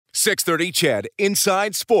630 CHED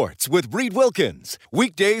Inside Sports with Reed Wilkins.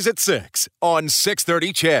 Weekdays at 6 on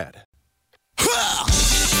 630 CHED.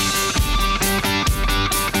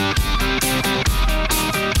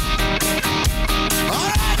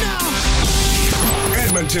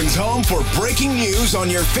 Edmonton's home for breaking news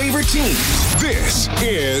on your favorite teams. This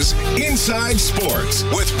is Inside Sports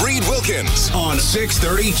with Reed Wilkins on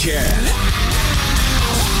 630 CHED.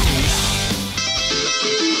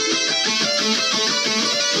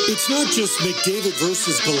 It's not just McDavid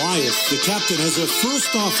versus Goliath. The captain has a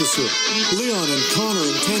first officer. Leon and Connor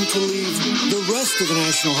intend to leave the rest of the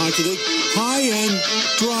National Hockey League high and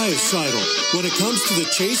dry-sidle. When it comes to the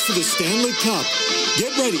chase for the Stanley Cup,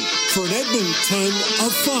 get ready for an Edmonton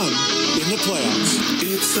of fun in the playoffs.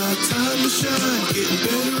 It's our time to shine, getting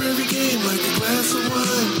better every game like a glass of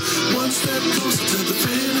wine. One step closer to the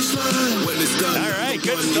finish line. When it's done, all right,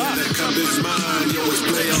 good stuff. That cup is mine.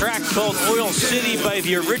 A track called Oil City by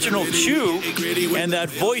the original Chew, and that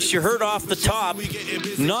voice you heard off the top,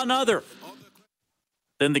 none other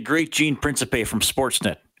than the great Gene Principe from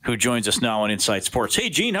Sportsnet, who joins us now on Inside Sports. Hey,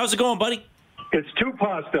 Gene, how's it going, buddy? It's two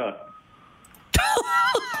pasta.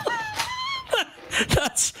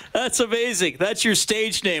 That's amazing. That's your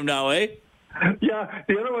stage name now, eh? Yeah,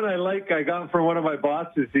 the other one I got from one of my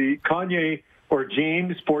bosses, the Kanye or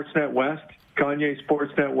Gene Sportsnet West. Kanye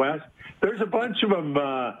Sportsnet West. There's a bunch of them.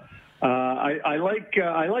 I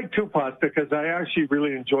like Tupac because I actually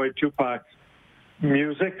really enjoyed Tupac's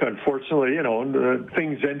music. Unfortunately,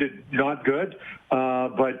 things ended not good.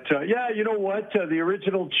 But you know what? The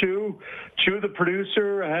original Chew, the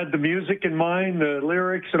producer, had the music in mind, the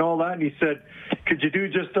lyrics and all that. And he said, could you do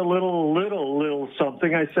just a little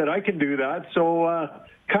something? I said, I can do that. So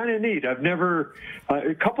kind of neat. I've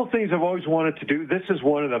a couple things I've always wanted to do. This is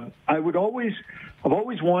one of them. I've always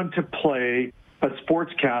wanted to play a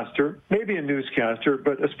sportscaster, maybe a newscaster,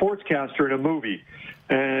 but a sportscaster in a movie.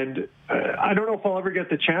 And I don't know if I'll ever get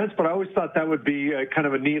the chance, but I always thought that would be kind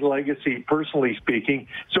of a neat legacy, personally speaking.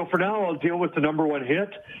 So for now, I'll deal with the number one hit,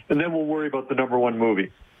 and then we'll worry about the number one movie.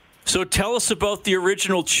 So tell us about the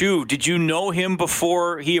original Chew. Did you know him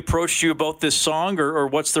before he approached you about this song, or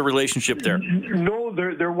what's the relationship there? No,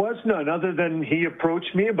 there was none, other than he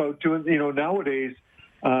approached me about doing, nowadays,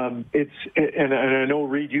 and I know,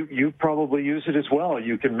 Reed, you probably use it as well.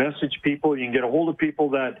 You can message people, you can get a hold of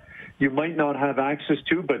people that you might not have access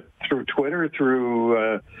to, but through Twitter,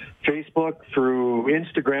 through Facebook, through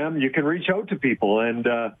Instagram, you can reach out to people. And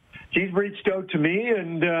he's reached out to me,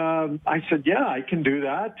 and I said, yeah, I can do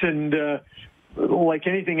that. And like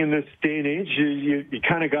anything in this day and age, you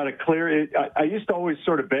kind of got to clear it. I used to always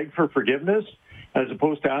sort of beg for forgiveness as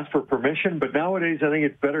opposed to ask for permission. But nowadays, I think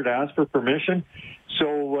it's better to ask for permission.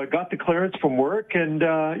 So I got the clearance from work, and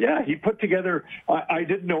he put together, I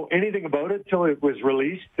didn't know anything about it till it was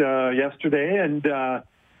released yesterday, and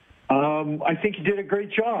I think he did a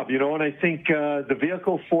great job, and I think the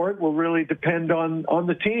vehicle for it will really depend on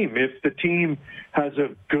the team. If the team has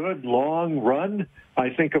a good long run, I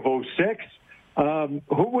think of 06,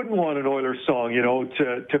 who wouldn't want an Oilers song,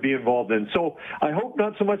 to be involved in? So I hope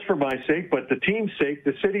not so much for my sake, but the team's sake,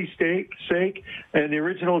 the city's sake, and the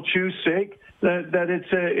original Chew's sake, that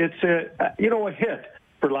it's a hit,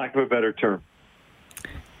 for lack of a better term.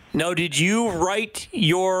 Now, did you write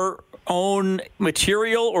your own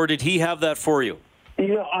material, or did he have that for you?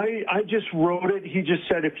 I just wrote it. He just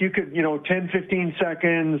said, if you could, 10, 15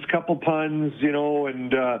 seconds, couple puns,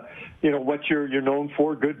 and, what you're known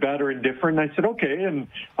for, good, bad, or indifferent. And I said, okay. And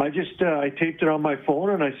I just, I taped it on my phone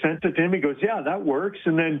and I sent it to him. He goes, yeah, that works.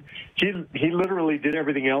 And then he literally did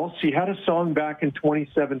everything else. He had a song back in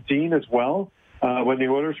 2017 as well, when the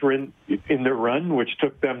Oilers were in their run, which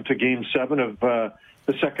took them to Game 7 of the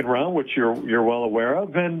second round, which you're well aware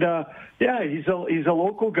of. And he's a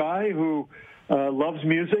local guy who loves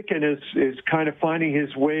music and is kind of finding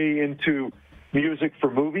his way into music for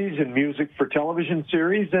movies and music for television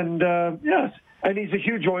series. And yes, and he's a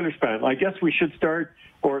huge Oilers fan. I guess we should start,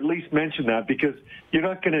 or at least mention that, because you're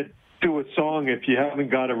not going to do a song if you haven't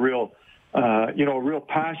got a real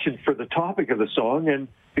passion for the topic of the song. And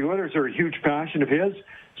the Oilers are a huge passion of his.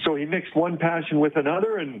 So he mixed one passion with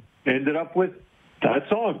another and ended up with that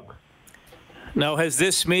song. Now, has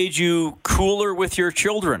this made you cooler with your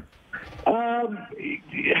children?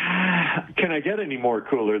 Can I get any more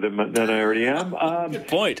cooler than I already am? Good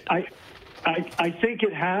point. I think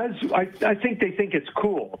it has. I think they think it's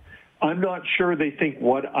cool. I'm not sure they think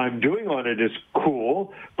what I'm doing on it is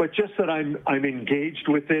cool, but just that I'm engaged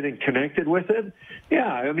with it and connected with it. Yeah,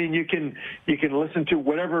 I mean, you can listen to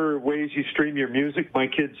whatever ways you stream your music. My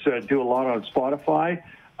kids do a lot on Spotify.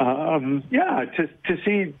 to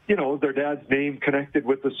see, their dad's name connected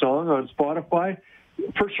with the song on Spotify,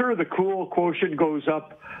 for sure the cool quotient goes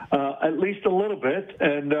up at least a little bit,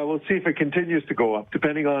 and we'll see if it continues to go up,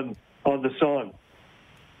 depending on the song.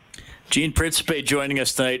 Gene Principe joining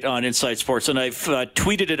us tonight on Inside Sports, and I've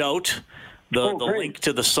tweeted it out. The link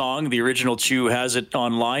to the song, the original Chew has it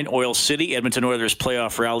online. Oil City, Edmonton Oilers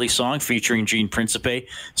playoff rally song featuring Gene Principe.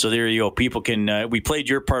 So there you go. People can, we played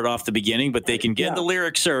your part off the beginning, but they can get the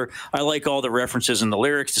lyrics. I like all the references in the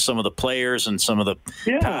lyrics to some of the players and some of the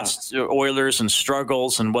past Oilers and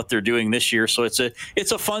struggles and what they're doing this year. So it's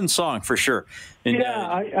a fun song for sure. And,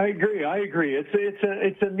 I agree.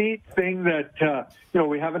 It's a neat thing that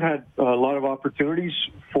we haven't had a lot of opportunities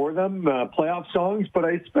for them, playoff songs, but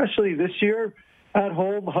especially this year at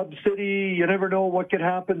home, Hub City, you never know what could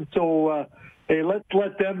happen. So hey, let's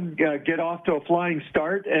let them get off to a flying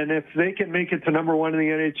start, and if they can make it to number one in the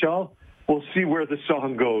NHL, we'll see where the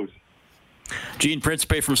song goes. Gene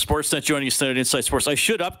Principe from Sportsnet joining us tonight at Inside Sports. I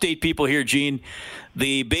should update people here, Gene.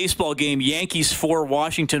 The baseball game, Yankees 4,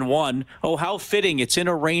 Washington 1. Oh, how fitting. It's in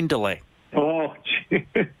a rain delay. Oh, gee.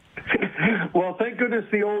 Well, thank goodness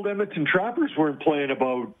the old Edmonton Trappers weren't playing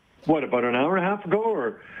about an hour and a half ago?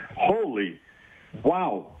 Or holy,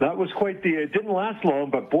 wow, that was quite it didn't last long,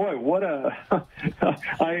 but boy, what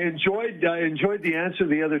I enjoyed the answer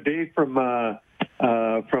the other day from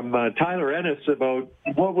Tyler Ennis about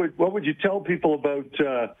what would you tell people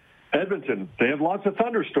about Edmonton? They have lots of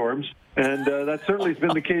thunderstorms, and that certainly has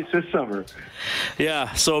been the case this summer.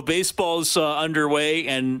 Yeah, so baseball's underway,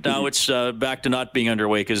 and now it's back to not being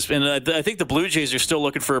underway. I think the Blue Jays are still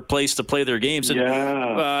looking for a place to play their games. And,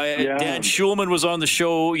 Dan Schulman was on the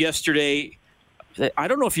show yesterday. I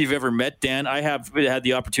don't know if you've ever met Dan. I have had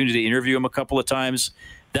the opportunity to interview him a couple of times.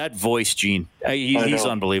 That voice, Gene, he's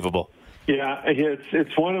unbelievable. Yeah,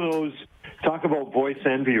 it's one of those, talk about voice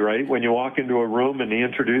envy, right? When you walk into a room and he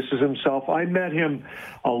introduces himself. I met him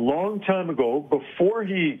a long time ago before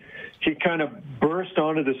he kind of burst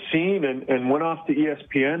onto the scene and went off to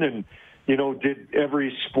ESPN and, did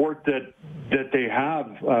every sport that they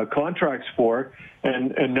have contracts for.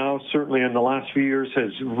 And now certainly in the last few years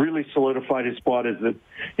has really solidified his spot as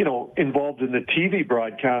involved in the TV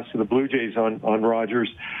broadcast of the Blue Jays on Rogers.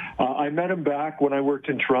 I met him back when I worked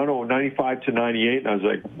in Toronto, 95 to 98, and I was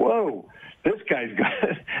like, whoa. This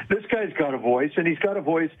guy's got a voice, and he's got a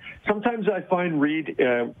voice. Sometimes I find, Reed,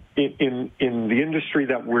 in the industry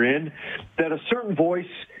that we're in, that a certain voice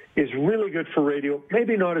is really good for radio,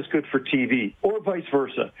 maybe not as good for TV, or vice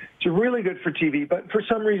versa. It's really good for TV, but for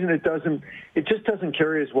some reason it just doesn't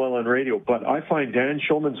carry as well on radio. But I find Dan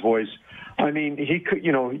Schulman's voice, I mean, he could,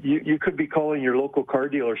 you could be calling your local car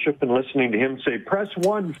dealership and listening to him say, press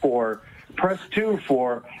 1 for, press 2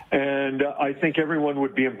 for, and I think everyone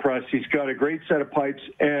would be impressed. He's got a great set of pipes,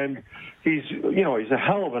 and he's a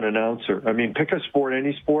hell of an announcer. I mean, pick a sport,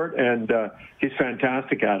 any sport, and he's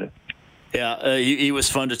fantastic at it. Yeah, he was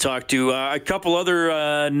fun to talk to. A couple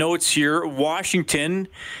other notes here. Washington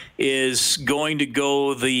is going to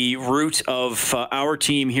go the route of our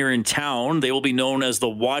team here in town. They will be known as the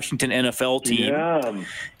Washington NFL team,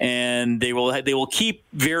 and they will keep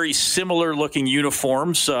very similar looking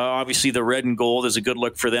uniforms. Obviously, the red and gold is a good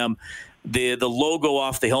look for them. The logo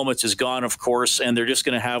off the helmets is gone, of course, and they're just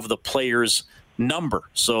going to have the player's number.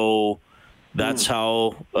 So that's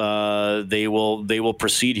how they will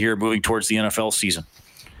proceed here moving towards the NFL season.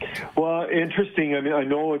 Well, interesting. I mean, I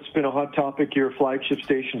know it's been a hot topic, your flagship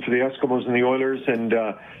station for the Eskimos and the Oilers, and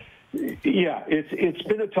it's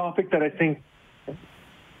been a topic that I think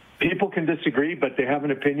people can disagree, but they have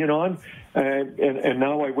an opinion on. And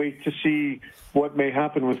now I wait to see what may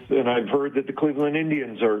happen with. And I've heard that the Cleveland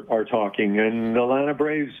Indians are talking, and the Atlanta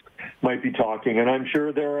Braves might be talking, and I'm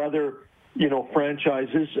sure there are other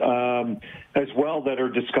franchises as well that are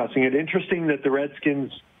discussing it. Interesting that the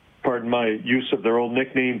Redskins, pardon my use of their old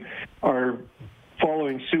nickname, are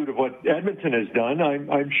following suit of what Edmonton has done.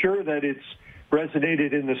 I'm sure that it's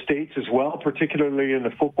resonated in the States as well, particularly in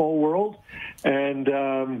the football world. And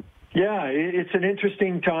it's an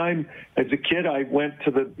interesting time. As a kid, I went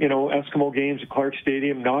to the Eskimo games at Clark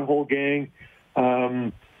Stadium, not whole gang.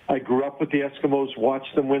 I grew up with the Eskimos,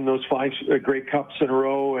 watched them win those 5 Grey Cups in a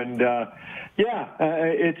row, and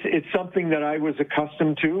it's something that I was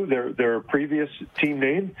accustomed to, their previous team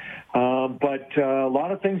name. But a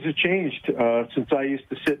lot of things have changed since I used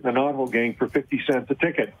to sit in the not whole gang for 50 cents a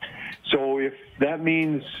ticket. So if that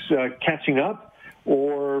means catching up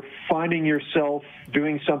or finding yourself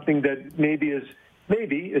doing something that maybe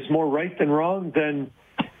is more right than wrong, then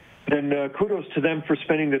kudos to them for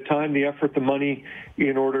spending the time, the effort, the money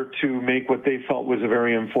in order to make what they felt was a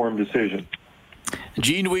very informed decision.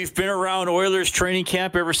 Gene, we've been around Oilers training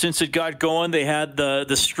camp ever since it got going. They had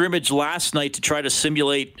the scrimmage last night to try to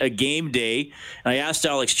simulate a game day. And I asked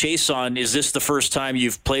Alex Chason, is this the first time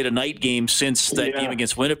you've played a night game since that game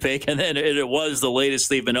against Winnipeg? And then it was the latest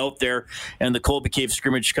they've been out there, and the Colby Cave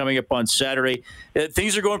scrimmage coming up on Saturday.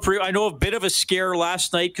 Things are going pretty. I know a bit of a scare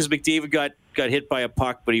last night because McDavid got hit by a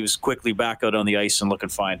puck, but he was quickly back out on the ice and looking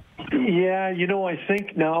fine. Yeah, I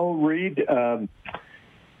think now, Reed,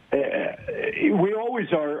 we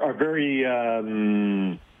always are very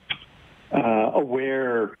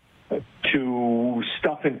aware to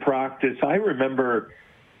stuff in practice. I remember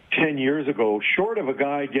 10 years ago, short of a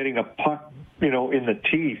guy getting a puck, in the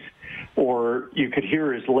teeth, or you could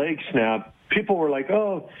hear his leg snap, people were like,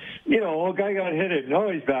 a guy got hit it.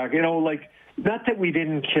 No, he's back. Not that we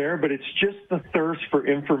didn't care, but it's just the thirst for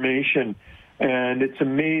information. And it's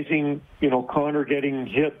amazing, Connor getting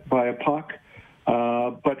hit by a puck.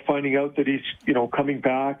 But finding out that he's, coming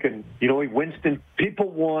back, and, Winston, people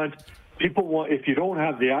want, if you don't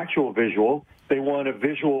have the actual visual, they want a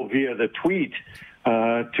visual via the tweet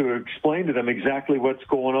to explain to them exactly what's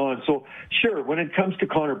going on. So, sure, when it comes to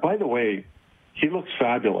Connor, by the way, he looks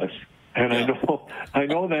fabulous. And I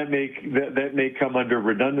know that may come under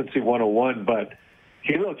redundancy 101, but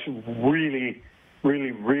he looks really,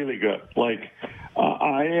 really, really good.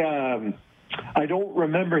 I don't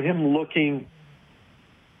remember him looking.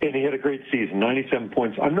 And he had a great season, 97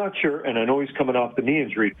 points. I'm not sure, and I know he's coming off the knee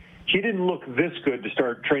injury. He didn't look this good to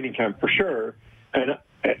start training camp for sure.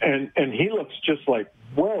 And he looks just like,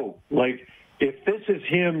 whoa. If this is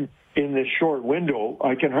him in this short window,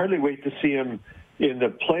 I can hardly wait to see him in the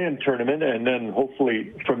play-in tournament, and then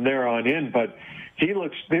hopefully from there on in. But they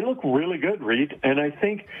look really good, Reed. And I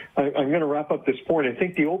think I'm going to wrap up this point. I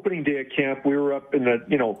think the opening day at camp, we were up in the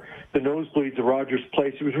nosebleeds of Rogers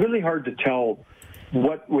Place. It was really hard to tell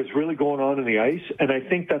what was really going on in the ice. And I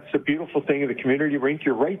think that's the beautiful thing of the community rink.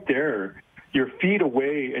 You're right there. You're feet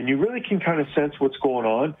away, and you really can kind of sense what's going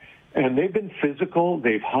on. And they've been physical.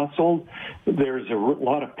 They've hustled. There's a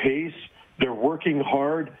lot of pace. They're working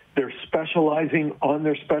hard. They're specializing on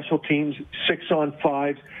their special teams,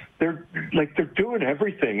 6-on-5s. They're doing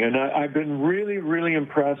everything. And I've been really, really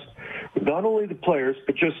impressed with not only the players,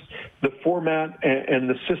 but just the format and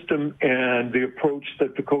the system and the approach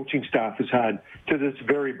that the coaching staff has had to this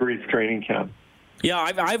very brief training camp. Yeah,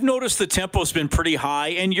 I've noticed the tempo's been pretty high,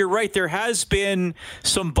 and you're right, there has been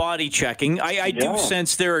some body checking. I do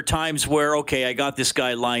sense there are times where, okay, I got this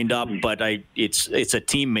guy lined up, but it's a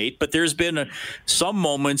teammate. But there's been some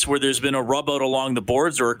moments where there's been a rub out along the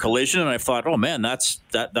boards or a collision, and I thought, oh man,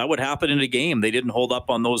 that would happen in a game. They didn't hold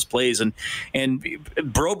up on those plays, and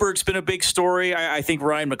Broberg's been a big story. I think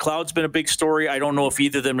Ryan McLeod's been a big story. I don't know if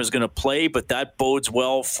either of them is going to play, but that bodes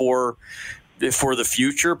well for the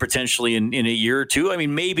future, potentially in a year or two. I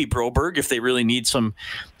mean, maybe Broberg if they really need some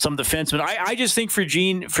defensemen. I just think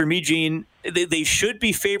for me, Gene, they should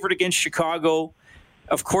be favored against Chicago.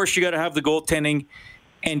 Of course, you got to have the goaltending.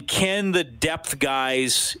 And can the depth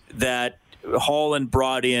guys that Holland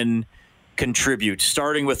brought in contribute,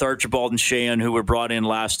 starting with Archibald and Sheahan, who were brought in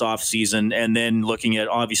last offseason, and then looking at,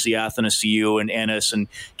 obviously, Athanasiou and Ennis, and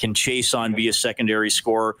can Chason be a secondary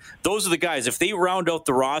scorer? Those are the guys. If they round out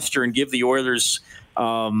the roster and give the Oilers,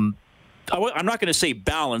 I'm not going to say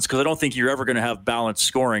balance, because I don't think you're ever going to have balanced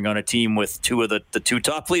scoring on a team with two of the two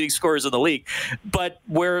top leading scorers in the league, but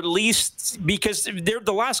where at least, because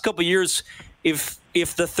the last couple of years,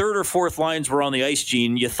 if the third or fourth lines were on the ice,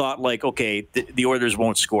 Gene, you thought okay, the Oilers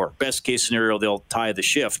won't score. Best case scenario, they'll tie the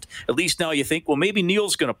shift. At least now you think, well, maybe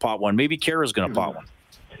Neil's going to pot one. Maybe Kara's going to pot one.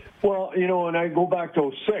 Well, and I go back to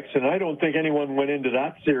 2006, and I don't think anyone went into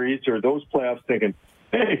that series or those playoffs thinking,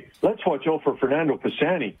 hey, let's watch out for Fernando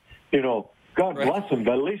Pisani. God bless him,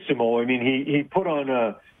 bellissimo. I mean, he put on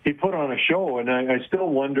a show, and I still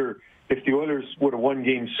wonder if the Oilers would have won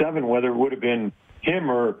Game 7, whether it would have been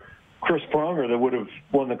him or Chris Pronger that would have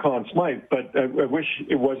won the Conn Smythe. But I wish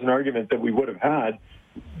it was an argument that we would have had.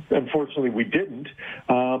 Unfortunately, we didn't.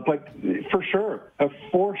 But for sure,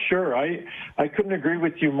 I couldn't agree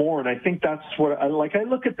with you more. And I think that's what I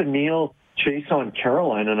look at the Neil Chase on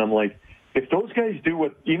Carolina, and I'm like, if those guys do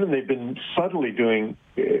what even they've been subtly doing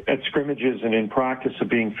at scrimmages and in practice of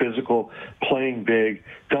being physical, playing big,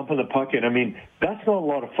 dumping the puck in, I mean, that's not a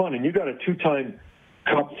lot of fun. And you got a two-time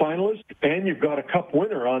Cup finalist, and you've got a Cup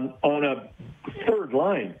winner on a third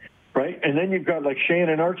line, right? And then you've got Sheahan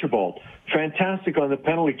and Archibald, fantastic on the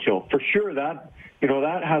penalty kill. For sure, that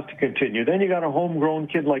has to continue. Then you got a homegrown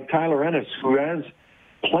kid like Tyler Ennis, who has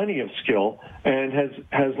plenty of skill and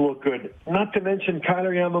has looked good. Not to mention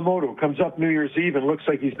Kyler Yamamoto comes up New Year's Eve and looks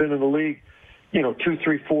like he's been in the league, 2,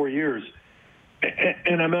 3, 4 years.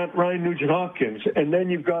 and I'm at Ryan Nugent-Hopkins, and then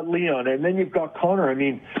you've got Leon, and then you've got Connor. I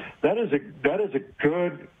mean, that is a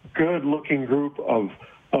good looking group of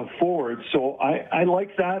forwards. So I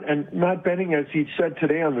like that. And Matt Benning, as he said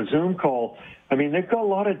today on the Zoom call, I mean, they've got a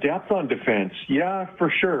lot of depth on defense. Yeah,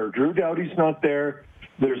 for sure. Drew Doughty's not there.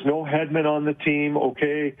 There's no Hedman on the team.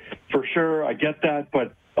 Okay, for sure. I get that.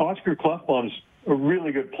 But Oscar Klefbom's a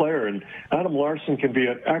really good player, and Adam Larson can be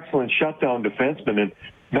an excellent shutdown defenseman. And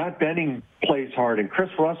Matt Benning plays hard, and Chris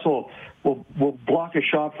Russell will block a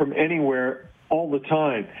shot from anywhere all the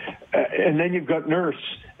time. And then you've got Nurse,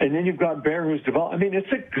 and then you've got Bear, who's developed. I mean,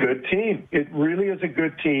 it's a good team. It really is a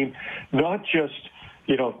good team, not just,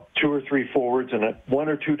 2 or 3 forwards and 1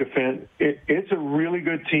 or 2 defense. It's a really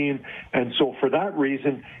good team. And so for that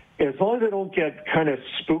reason, as long as they don't get kind of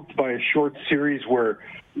spooked by a short series where,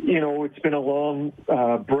 it's been a long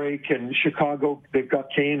break, and Chicago, they've got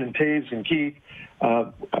Kane and Taves and Keith,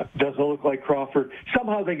 doesn't look like Crawford.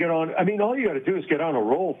 Somehow they get on. I mean, all you got to do is get on a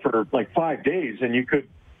roll for like 5 days, and you could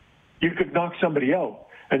knock somebody out.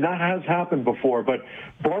 And that has happened before. But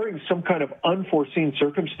barring some kind of unforeseen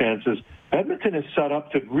circumstances, Edmonton is set up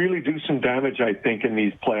to really do some damage, I think, in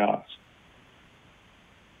these playoffs.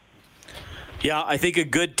 Yeah, I think a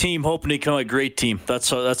good team hoping to become a great team. That's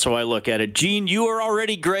how I look at it. Gene, you are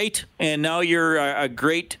already great, and now you're a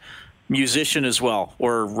great musician as well,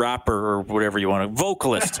 or rapper, or whatever you want to.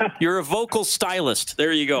 Vocalist. You're a vocal stylist.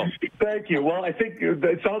 There you go. Thank you. Well, I think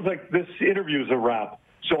it sounds like this interview is a wrap,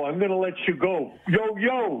 so I'm going to let you go.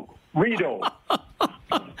 Yo, Rito.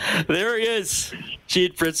 There he is.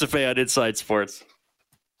 Gene Principe on Inside Sports.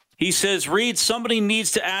 He says, Reed, somebody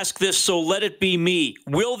needs to ask this, so let it be me.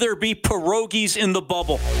 Will there be pierogies in the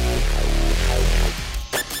bubble?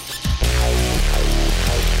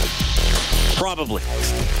 Probably.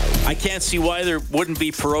 I can't see why there wouldn't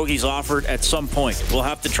be pierogies offered at some point. We'll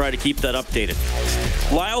have to try to keep that updated.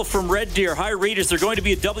 Lyle from Red Deer. Hi, Reed. Is there going to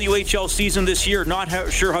be a WHL season this year? Not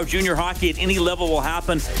sure how junior hockey at any level will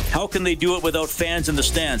happen. How can they do it without fans in the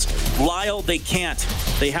stands? Lyle, they can't.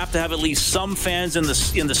 They have to have at least some fans in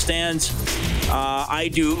the stands.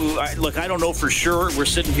 I don't know for sure. We're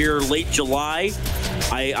sitting here late July.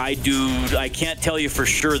 I can't tell you for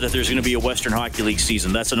sure that there's going to be a Western Hockey League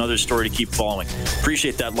season. That's another story to keep following.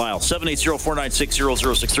 Appreciate that, Lyle.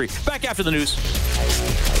 780-496-0063. Back after the news.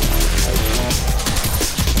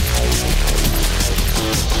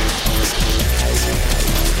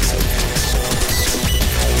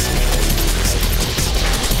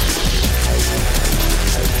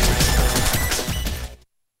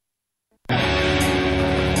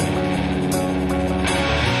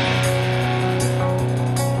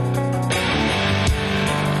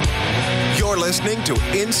 Listening to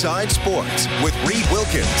Inside Sports with Reed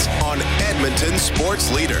Wilkins on Edmonton Sports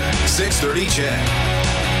Leader, 630 CHED.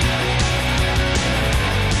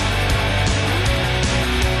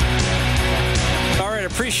 All right,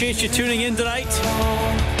 appreciate you tuning in tonight.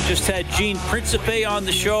 Just had Gene Principe on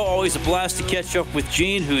the show. Always a blast to catch up with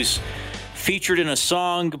Gene, who's featured in a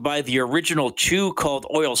song by the original Chew called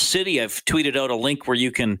Oil City. I've tweeted out a link where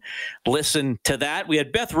you can listen to that. We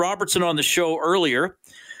had Beth Robertson on the show earlier,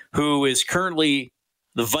 who is currently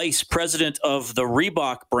the vice president of the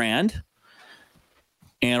Reebok brand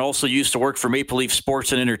and also used to work for Maple Leaf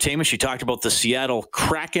Sports and Entertainment. She talked about the Seattle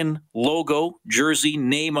Kraken logo jersey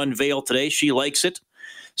name unveiled today. She likes it.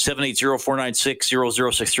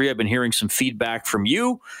 780-496-0063. I've been hearing some feedback from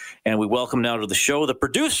you, and we welcome now to the show the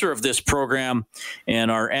producer of this program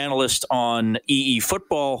and our analyst on EE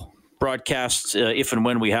football broadcasts, if and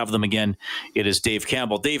when we have them again. It is Dave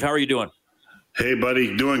Campbell. Dave, how are you doing? Hey,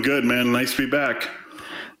 buddy. Doing good, man. Nice to be back.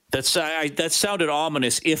 That sounded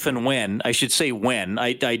ominous. If and when, I should say when.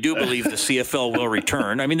 I do believe the CFL will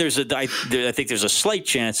return. I mean, I think there's a slight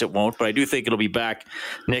chance it won't, but I do think it'll be back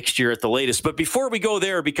next year at the latest. But before we go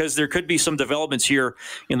there, because there could be some developments here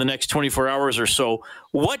in the next 24 hours or so,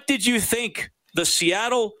 what did you think? The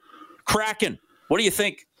Seattle Kraken. What do you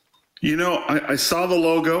think? I saw the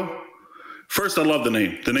logo. First, I love the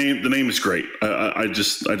name. The name is great. I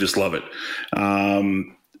just love it.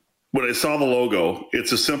 When I saw the logo,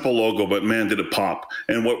 it's a simple logo, but man, did it pop!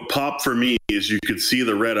 And what popped for me is you could see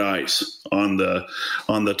the red eyes on the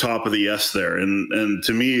top of the S there, and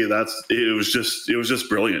to me, it was just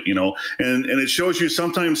brilliant, And it shows you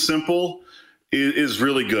sometimes simple is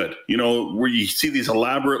really good, where you see these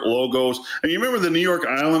elaborate logos. And you remember the New York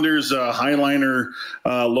Islanders Highliner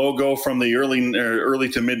logo from the early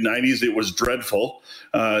to mid 90s? It was dreadful.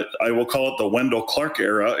 I will call it the Wendell Clark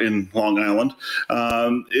era in Long Island.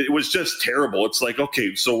 It was just terrible. It's like,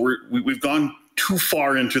 okay, so we've gone too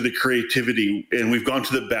far into the creativity, and we've gone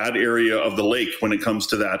to the bad area of the lake when it comes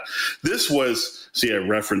to that. This was, see, I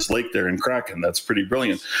referenced lake there in Kraken. That's pretty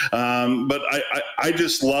brilliant. But I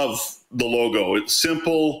just love the logo. It's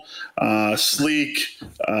simple, sleek.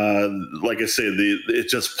 Like I say, it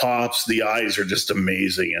just pops. The eyes are just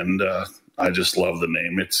amazing, and I just love the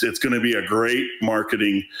name. It's going to be a great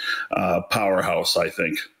marketing powerhouse, I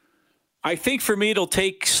think. I think for me, it'll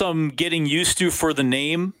take some getting used to for the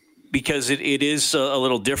name, because it is a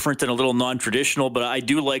little different and a little non-traditional, but I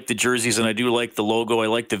do like the jerseys and I do like the logo. I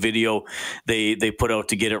like the video they put out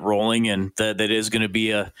to get it rolling, and that is going to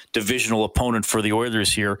be a divisional opponent for the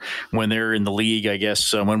Oilers here when they're in the league, I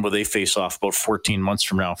guess. When will they face off? About 14 months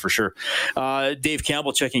from now, for sure. Dave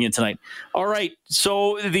Campbell checking in tonight. All right,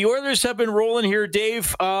 so the Oilers have been rolling here,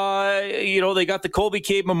 Dave. They got the Colby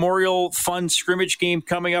Cave Memorial Fund scrimmage game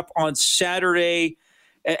coming up on Saturday.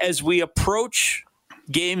 As we approach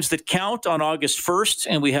games that count on August 1st,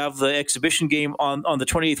 and we have the exhibition game on the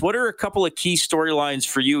 28th. What are a couple of key storylines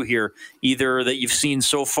for you here, either that you've seen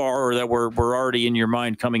so far or that were already in your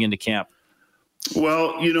mind coming into camp?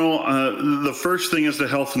 Well, the first thing is the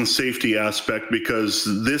health and safety aspect, because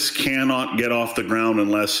this cannot get off the ground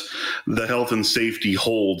unless the health and safety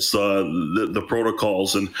holds the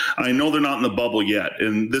protocols. And I know they're not in the bubble yet.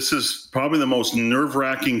 And this is probably the most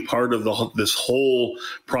nerve-wracking part of this whole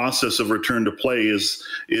process of return to play is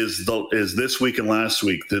this week and last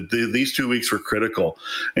week. These 2 weeks were critical.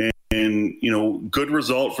 And, good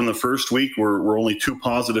result from the first week were only 2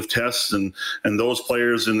 positive tests, and those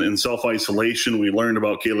players in self-isolation. We learned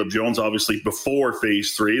about Caleb Jones, obviously, before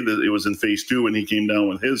phase 3. It was in phase 2 when he came down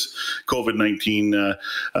with his COVID-19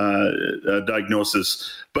 diagnosis.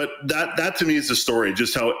 But that to me is the story,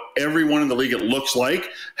 just how everyone in the league, it looks like,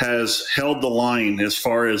 has held the line as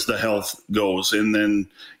far as the health goes. And then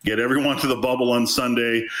get everyone to the bubble on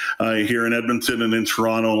Sunday here in Edmonton and in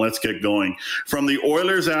Toronto, and let's get going. From the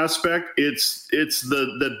Oilers aspect, it's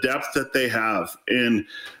the depth that they have. And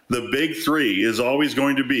the big three is always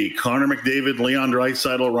going to be Connor McDavid, Leon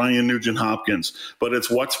Draisaitl, Ryan Nugent-Hopkins. But it's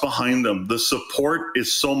what's behind them. The support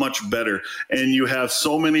is so much better. And you have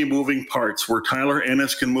so many moving parts where Tyler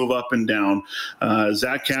Ennis can move up and down.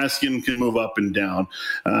 Zach Kassian can move up and down.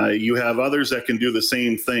 You have others that can do the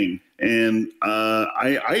same thing. And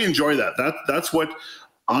I enjoy that. That's what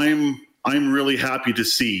I'm really happy to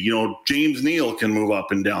see. James Neal can move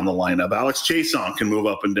up and down the lineup. Alex Chiasson can move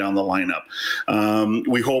up and down the lineup.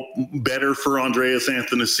 We hope better for Andreas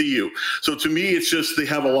Athanasiou. So to me, it's just they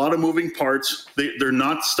have a lot of moving parts. They're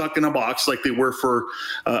not stuck in a box like they were for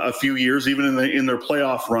a few years, even in their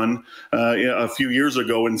playoff run a few years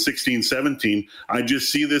ago in 16-17. I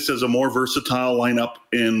just see this as a more versatile lineup,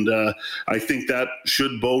 and I think that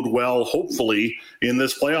should bode well, hopefully, in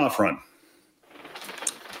this playoff run.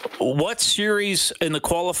 What series in the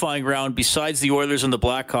qualifying round, besides the Oilers and the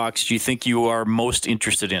Blackhawks, do you think you are most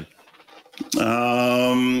interested in?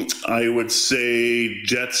 I would say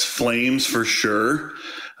Jets Flames for sure.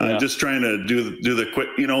 Just trying to do the quick,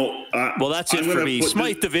 well, that's it for me.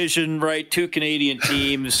 Smythe division, right? 2 Canadian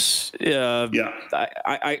teams. I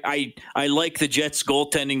like the Jets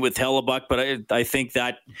goaltending with Hellebuck, but I think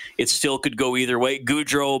that it still could go either way.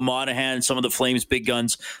 Goudreau, Monahan, some of the Flames big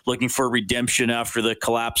guns looking for redemption after the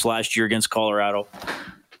collapse last year against Colorado.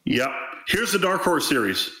 Yep. Here's the dark horse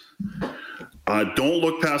series. Don't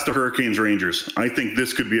look past the Hurricanes Rangers. I think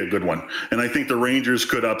this could be a good one. And I think the Rangers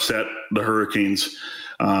could upset the Hurricanes.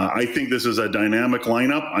 I think this is a dynamic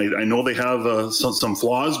lineup. I know they have some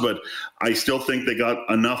flaws, but I still think they got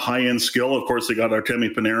enough high-end skill. Of course, they got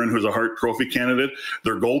Artemi Panarin, who's a Hart Trophy candidate.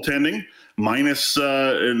 Their goaltending, minus,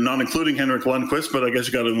 not including Henrik Lundqvist, but I guess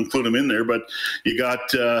you got to include him in there. But you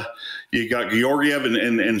got Georgiev and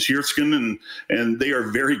Shearskin, and they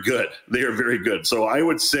are very good. They are very good. So I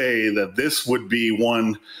would say that this would be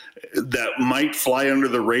one that might fly under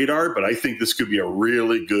the radar, but I think this could be a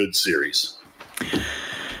really good series.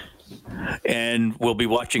 And we'll be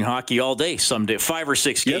watching hockey all day someday, 5 or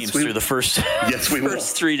 6 games through the first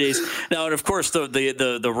 3 days. Now, and of course,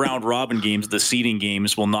 the round robin games, the seeding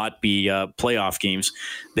games, will not be playoff games.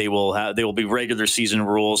 They will be regular season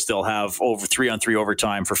rules. They'll have over 3-on-3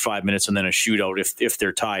 overtime for 5 minutes and then a shootout if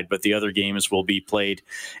they're tied. But the other games will be played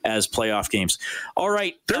as playoff games. All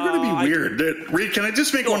right, they're going to be weird. Reed, can I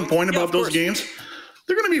just make one point about those games?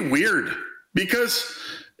 They're going to be weird because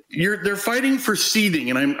they're fighting for seeding,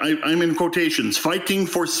 and I'm in quotations, fighting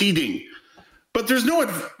for seeding. But there's no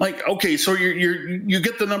okay, so you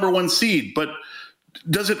get the number 1 seed, but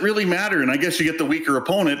does it really matter? And I guess you get the weaker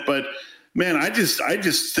opponent, but Man, I just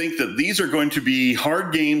think that these are going to be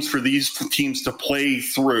hard games for these teams to play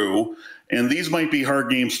through, and these might be hard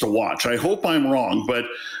games to watch. I hope I'm wrong, but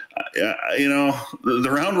the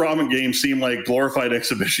round robin games seem like glorified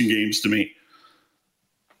exhibition games to me.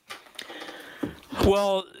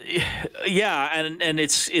 Well, yeah, and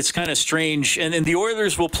it's kind of strange. And the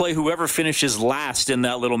Oilers will play whoever finishes last in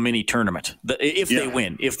that little mini tournament. If they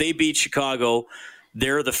win, if they beat Chicago,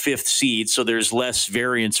 they're the 5th seed, so there's less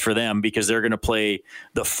variance for them because they're going to play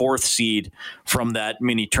the 4th seed from that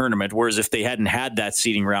mini tournament. Whereas if they hadn't had that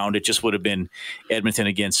seeding round, it just would have been Edmonton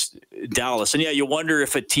against Dallas. And yeah, you wonder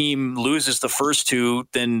if a team loses the first 2,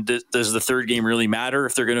 then does the third game really matter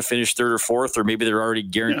if they're going to finish 3rd or 4th, or maybe they're already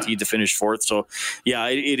guaranteed to finish 4th. So yeah,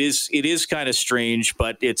 it is kind of strange,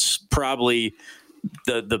 but it's probably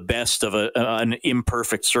the best of an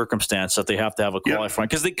imperfect circumstance that they have to have a qualifying,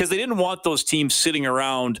 because they didn't want those teams sitting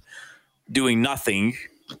around doing nothing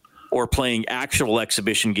or playing actual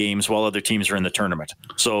exhibition games while other teams are in the tournament.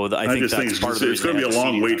 So I think that's part of the reason. It's going to be a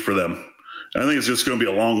long wait for them. I think it's just going to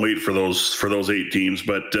be a long wait for those 8 teams,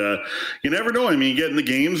 but you never know. I mean, you get in the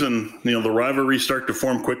games, and the rivalries start to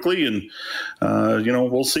form quickly, and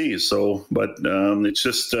we'll see. So, but it's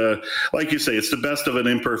just like you say, it's the best of an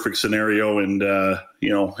imperfect scenario, and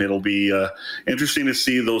it'll be interesting to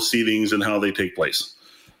see those seedings and how they take place.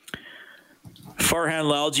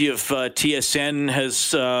 Farhan Lalji of TSN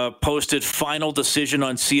has posted final decision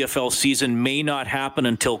on CFL season may not happen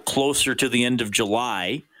until closer to the end of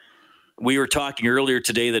July. We were talking earlier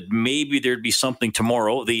today that maybe there'd be something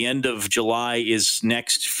tomorrow. The end of July is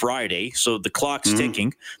next Friday, so the clock's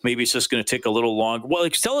ticking. Maybe it's just going to take a little longer. Well,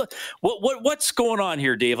 tell what's going on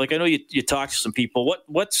here, Dave? Like, I know you talked to some people.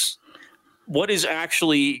 What is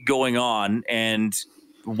actually going on, and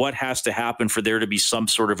what has to happen for there to be some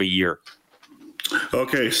sort of a year?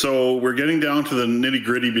 Okay, so we're getting down to the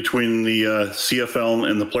nitty-gritty between the CFL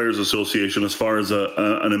and the Players Association as far as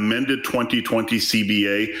an amended 2020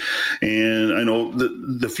 CBA. And I know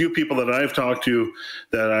the few people that I've talked to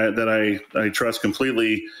that I trust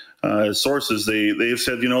completely, sources, they've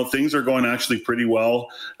said, things are going actually pretty well.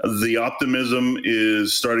 The optimism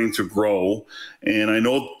is starting to grow. And I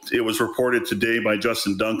know it was reported today by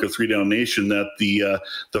Justin Dunk of 3 Down Nation that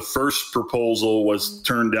the first proposal was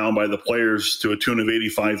turned down by the players to a tune of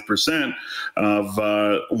 85% of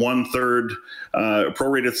 1/3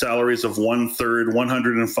 prorated salaries of 1/3,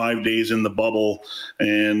 105 days in the bubble,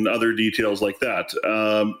 and other details like that.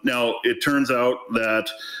 Now, it turns out that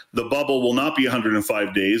the bubble will not be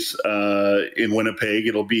 105 days in Winnipeg.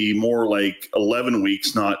 It'll be more like 11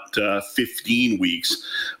 weeks, not 15 weeks.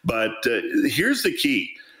 But here's the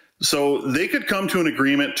key. So they could come to an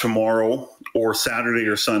agreement tomorrow or Saturday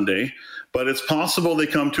or Sunday, but it's possible they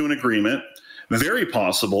come to an agreement, very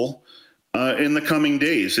possible, in the coming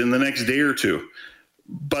days, in the next day or two.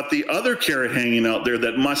 But the other carrot hanging out there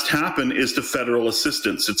that must happen is the federal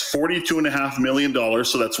assistance. It's $42.5 million,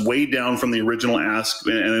 so that's way down from the original ask.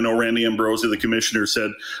 And I know Randy Ambrosie, the commissioner,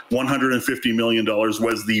 said $150 million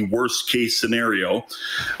was the worst case scenario.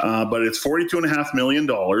 But it's $42.5 million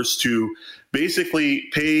to basically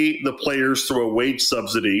pay the players through a wage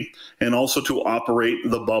subsidy and also to operate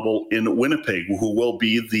the bubble in Winnipeg, who will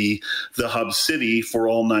be the hub city for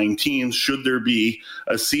all 9 teams should there be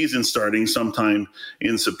a season starting sometime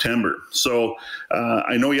in September. So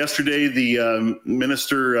I know yesterday the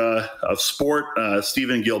Minister of Sport,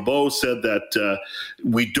 Stephen Guilbeault, said that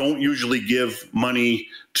we don't usually give money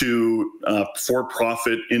to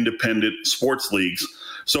for-profit independent sports leagues.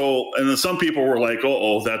 So, and then some people were like,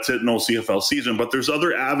 oh, that's it, no CFL season. But there's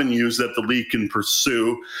other avenues that the league can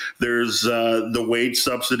pursue. There's the wage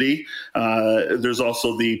subsidy. There's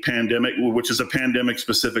also the pandemic, which is a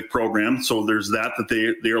pandemic-specific program. So there's that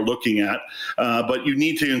they are looking at. But you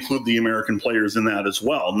need to include the American players in that as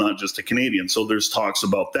well, not just the Canadians. So there's talks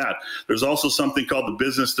about that. There's also something called the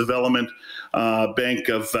Business Development Bank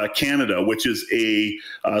of Canada, which is a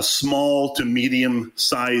small to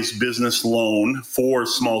medium-sized business loan for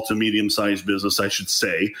small to medium-sized business, I should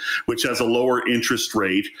say, which has a lower interest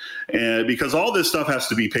rate, and because all this stuff has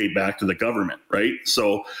to be paid back to the government, right?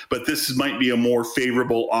 So, but this might be a more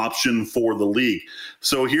favorable option for the league.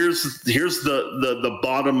 So here's the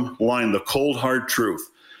bottom line, the cold hard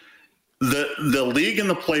truth. The league and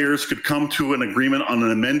the players could come to an agreement on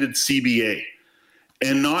an amended CBA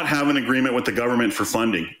and not have an agreement with the government for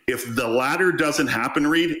funding. If the latter doesn't happen,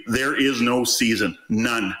 Reed, there is no season.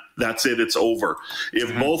 None. that's it. It's over.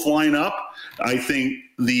 If both line up, I think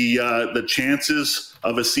the chances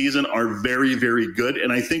of a season are very, very good.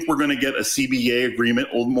 And I think we're going to get a CBA agreement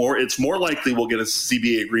it's more likely we'll get a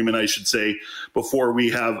CBA agreement, I should say, before we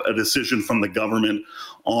have a decision from the government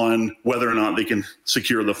on whether or not they can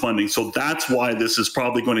secure the funding. So that's why this is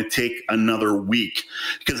probably going to take another week,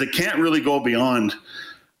 because it can't really go beyond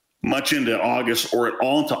much into August or at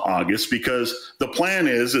all into August, because the plan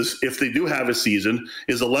is if they do have a season,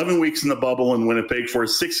 is 11 weeks in the bubble in Winnipeg for a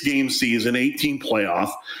 6-game season, 18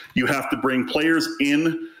 playoff. You have to bring players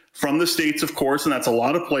in from the States, of course, and that's a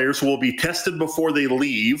lot of players who will be tested before they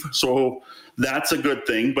leave. So that's a good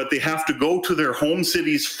thing, but they have to go to their home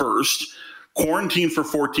cities first, quarantine for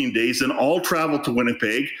 14 days, and all travel to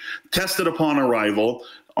Winnipeg, tested upon arrival,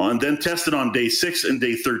 and then tested on day 6 and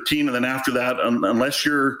day 13. And then after that, unless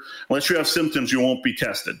you have symptoms, you won't be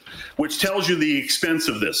tested, which tells you the expense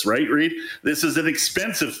of this, right, Reed? This is an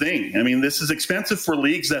expensive thing. I mean, this is expensive for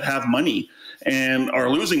leagues that have money and are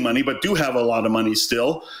losing money, but do have a lot of money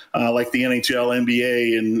still, like the NHL,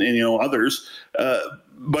 NBA, and others.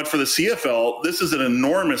 But for the CFL, this is an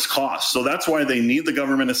enormous cost. So that's why they need the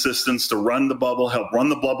government assistance to run the bubble, help run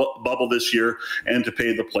the bubble this year, and to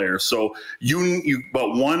pay the players. So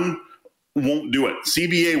but one won't do it.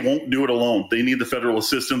 CBA won't do it alone. They need the federal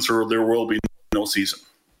assistance, or there will be no season.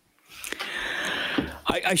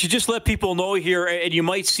 I should just let people know here, and you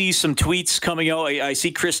might see some tweets coming out. I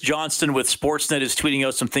see Chris Johnston with Sportsnet is tweeting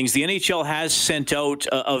out some things. The NHL has sent out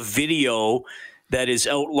a video that is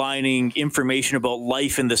outlining information about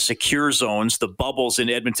life in the secure zones, the bubbles in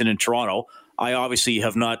Edmonton and Toronto. I obviously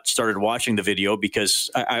have not started watching the video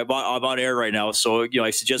because I'm on air right now. So, I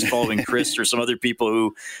suggest following Chris or some other people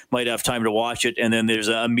who might have time to watch it. And then there's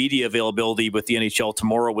a media availability with the NHL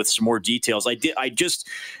tomorrow with some more details.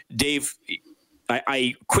 Dave,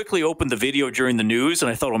 I quickly opened the video during the news,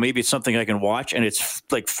 and I thought, well, maybe it's something I can watch, and it's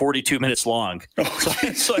like 42 minutes long.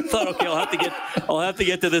 So I thought, okay, I'll have to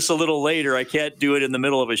get to this a little later. I can't do it in the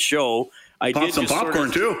middle of a show. I Pop did some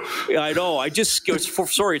popcorn too. I know.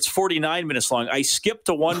 It's 49 minutes long. I skipped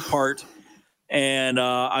to one part, and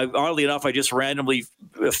oddly enough, I just randomly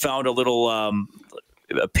found a little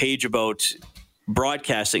a page about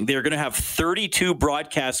broadcasting. They're going to have 32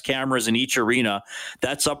 broadcast cameras in each arena.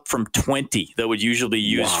 That's up from 20 that would usually be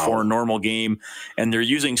used for a normal game. And they're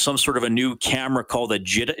using some sort of a new camera called a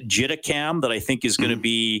Jitacam that I think is going to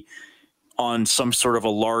be on some sort of a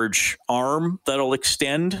large arm that'll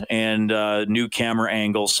extend, and new camera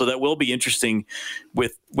angles. So that will be interesting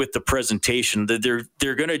with the presentation.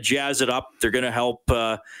 They're going to jazz it up. They're going to help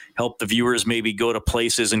the viewers maybe go to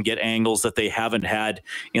places and get angles that they haven't had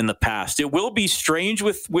in the past. It will be strange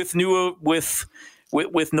with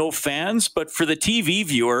no fans, but for the TV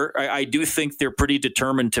viewer, I do think they're pretty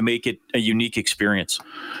determined to make it a unique experience.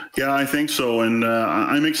 Yeah, I think so. And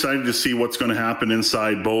I'm excited to see what's going to happen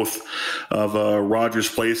inside both of Rogers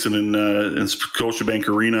Place and in Scotiabank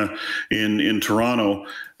Arena in Toronto.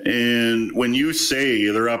 And when you say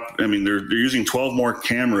they're up, I mean, they're using 12 more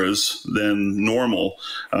cameras than normal.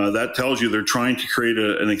 That tells you they're trying to create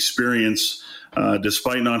an experience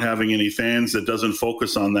despite not having any fans that doesn't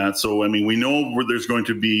focus on that. So, I mean, we know there's going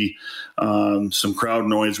to be some crowd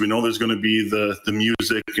noise. We know there's going to be the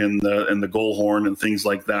music and the goal horn and things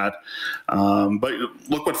like that. But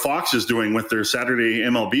look what Fox is doing with their Saturday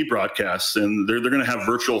MLB broadcasts, and they're going to have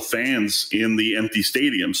virtual fans in the empty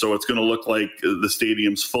stadium. So it's going to look like the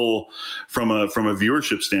stadium's full from a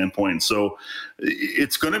viewership standpoint. So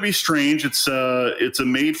it's going to be strange. It's a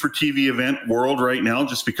made for TV event world right now,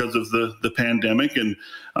 just because of the pandemic. And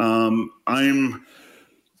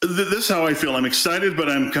this is how I feel. I'm excited, but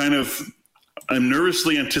I'm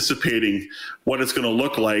nervously anticipating what it's going to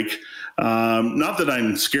look like. Not that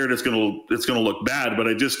I'm scared it's going to look bad, but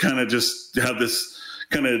I just have this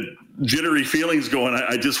kind of jittery feelings going.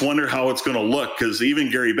 I just wonder how it's going to look, because even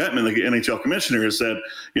Gary Bettman, the NHL commissioner, has said,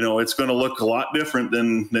 it's going to look a lot different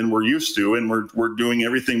than we're used to, and we're doing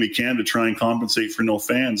everything we can to try and compensate for no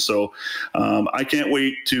fans. So I can't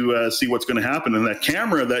wait to see what's going to happen. And that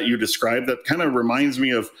camera that you described, that kind of reminds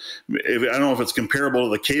me of, I don't know if it's comparable to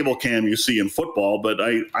the cable cam you see in football, but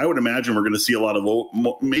I would imagine we're going to see a lot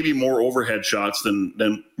of maybe more overhead shots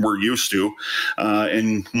than we're used to,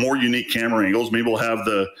 and more unique camera angles. Maybe we'll have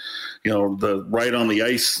the right on the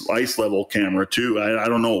ice level camera too. I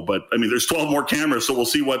don't know, but I mean, there's 12 more cameras, so we'll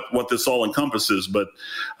see what this all encompasses. But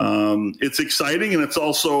it's exciting, and it's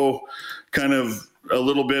also kind of a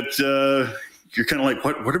little bit you're kind of like,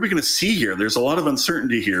 what are we going to see here? There's a lot of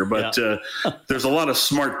uncertainty here, but there's a lot of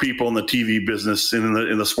smart people in the TV business and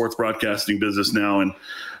in the sports broadcasting business now. And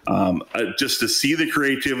just to see the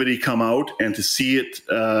creativity come out and to see it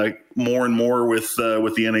more and more with the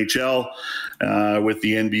NHL, with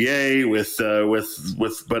the NBA,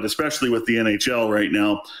 but especially with the NHL right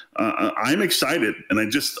now, I'm excited. And I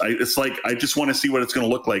just want to see what it's going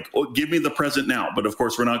to look like. Oh, give me the present now. But of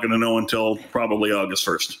course, we're not going to know until probably August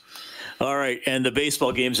 1st. All right, and the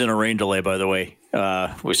baseball game's in a rain delay, by the way.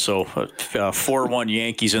 4-1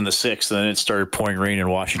 Yankees in the sixth, and then it started pouring rain in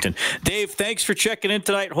Washington. Dave, thanks for checking in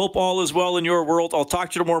tonight. Hope all is well in your world. I'll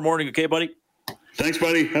talk to you tomorrow morning, okay, buddy? Thanks,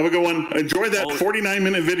 buddy. Have a good one. Enjoy that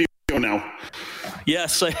 49-minute video now.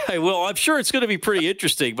 Yes, I will. I'm sure it's going to be pretty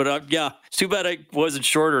interesting, but it's too bad I wasn't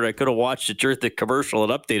shorter and I could have watched it during the commercial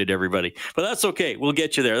and updated everybody. But that's okay. We'll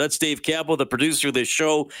get you there. That's Dave Campbell, the producer of this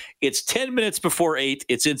show. It's 10 minutes before 8.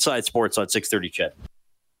 It's Inside Sports on 630 CHED.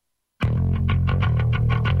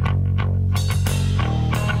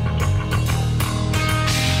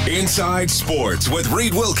 Inside Sports with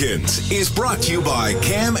Reed Wilkins is brought to you by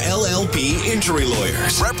Cam LLP Injury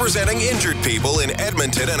Lawyers, representing injured people in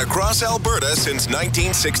Edmonton and across Alberta since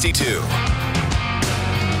 1962.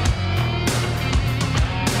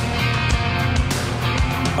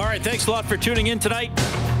 All right, thanks a lot for tuning in tonight.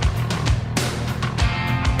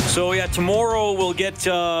 So, tomorrow we'll get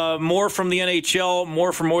more from the NHL,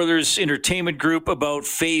 more from Oilers Entertainment Group about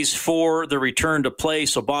Phase 4, the return to play.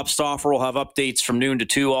 So Bob Stauffer will have updates from noon to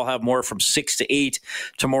 2. I'll have more from 6 to 8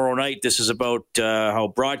 tomorrow night. This is about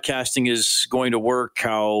how broadcasting is going to work,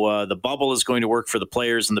 how the bubble is going to work for the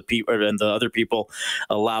players and the other people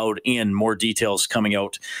allowed in. More details coming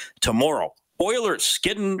out tomorrow. Oilers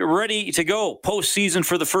getting ready to go. Postseason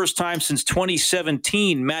for the first time since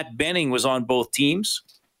 2017. Matt Benning was on both teams.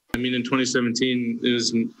 I mean, in 2017, it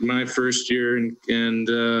was my first year, and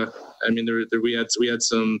we had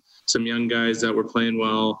some young guys that were playing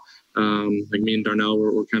well. Like me and Darnell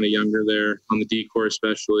were kind of younger there on the D-corps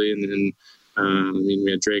especially, and then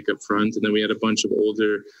we had Drake up front, and then we had a bunch of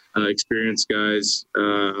older, experienced guys,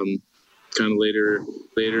 kind of later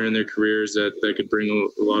in their careers that could bring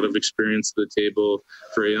a lot of experience to the table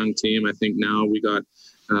for a young team. I think now we got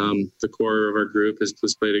the core of our group has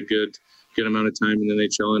played a good amount of time in the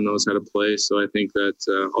NHL and knows how to play. So I think that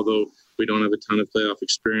although we don't have a ton of playoff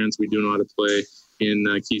experience, we do know how to play in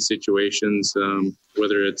key situations,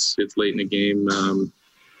 whether it's late in the game,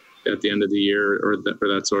 at the end of the year or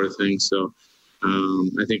that sort of thing. So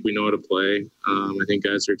I think we know how to play. I think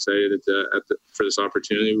guys are excited for this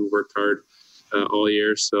opportunity. We worked hard all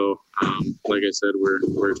year. So like I said,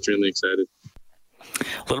 we're extremely excited.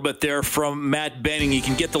 A little bit there from Matt Benning. You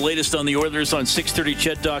can get the latest on the Oilers on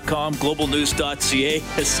 630ched.com, globalnews.ca.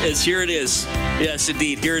 As here it is. Yes,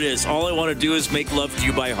 indeed, here it is. All I want to do is make love to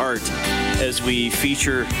you by heart as we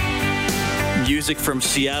feature music from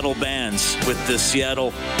Seattle bands with the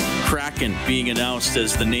Seattle Kraken being announced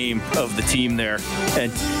as the name of the team there.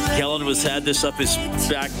 And Kellen had this up in his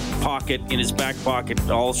back pocket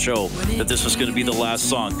all show that this was going to be the last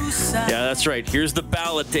song. Yeah, that's right. Here's the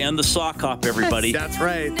ballad to end the sock hop, everybody. That's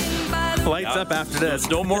right. Lights up after this.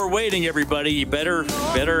 No more waiting, everybody. You better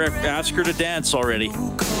ask her to dance already.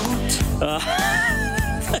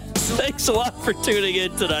 Thanks a lot for tuning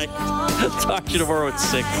in tonight. Talk to you tomorrow at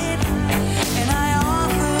 6.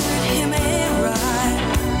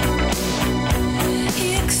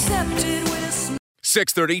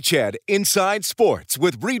 630 CHED Inside Sports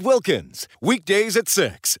with Reed Wilkins. Weekdays at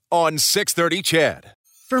 6 on 630 CHED.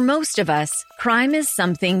 For most of us, crime is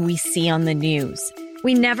something we see on the news.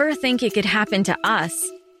 We never think it could happen to us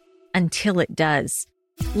until it does.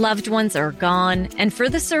 Loved ones are gone, and for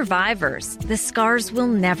the survivors, the scars will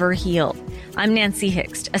never heal. I'm Nancy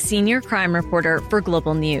Hixt, a senior crime reporter for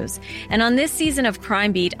Global News. And on this season of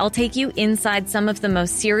Crime Beat, I'll take you inside some of the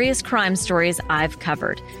most serious crime stories I've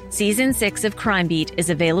covered. Season 6 of Crime Beat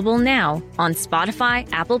is available now on Spotify,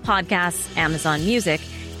 Apple Podcasts, Amazon Music,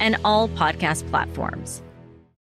 and all podcast platforms.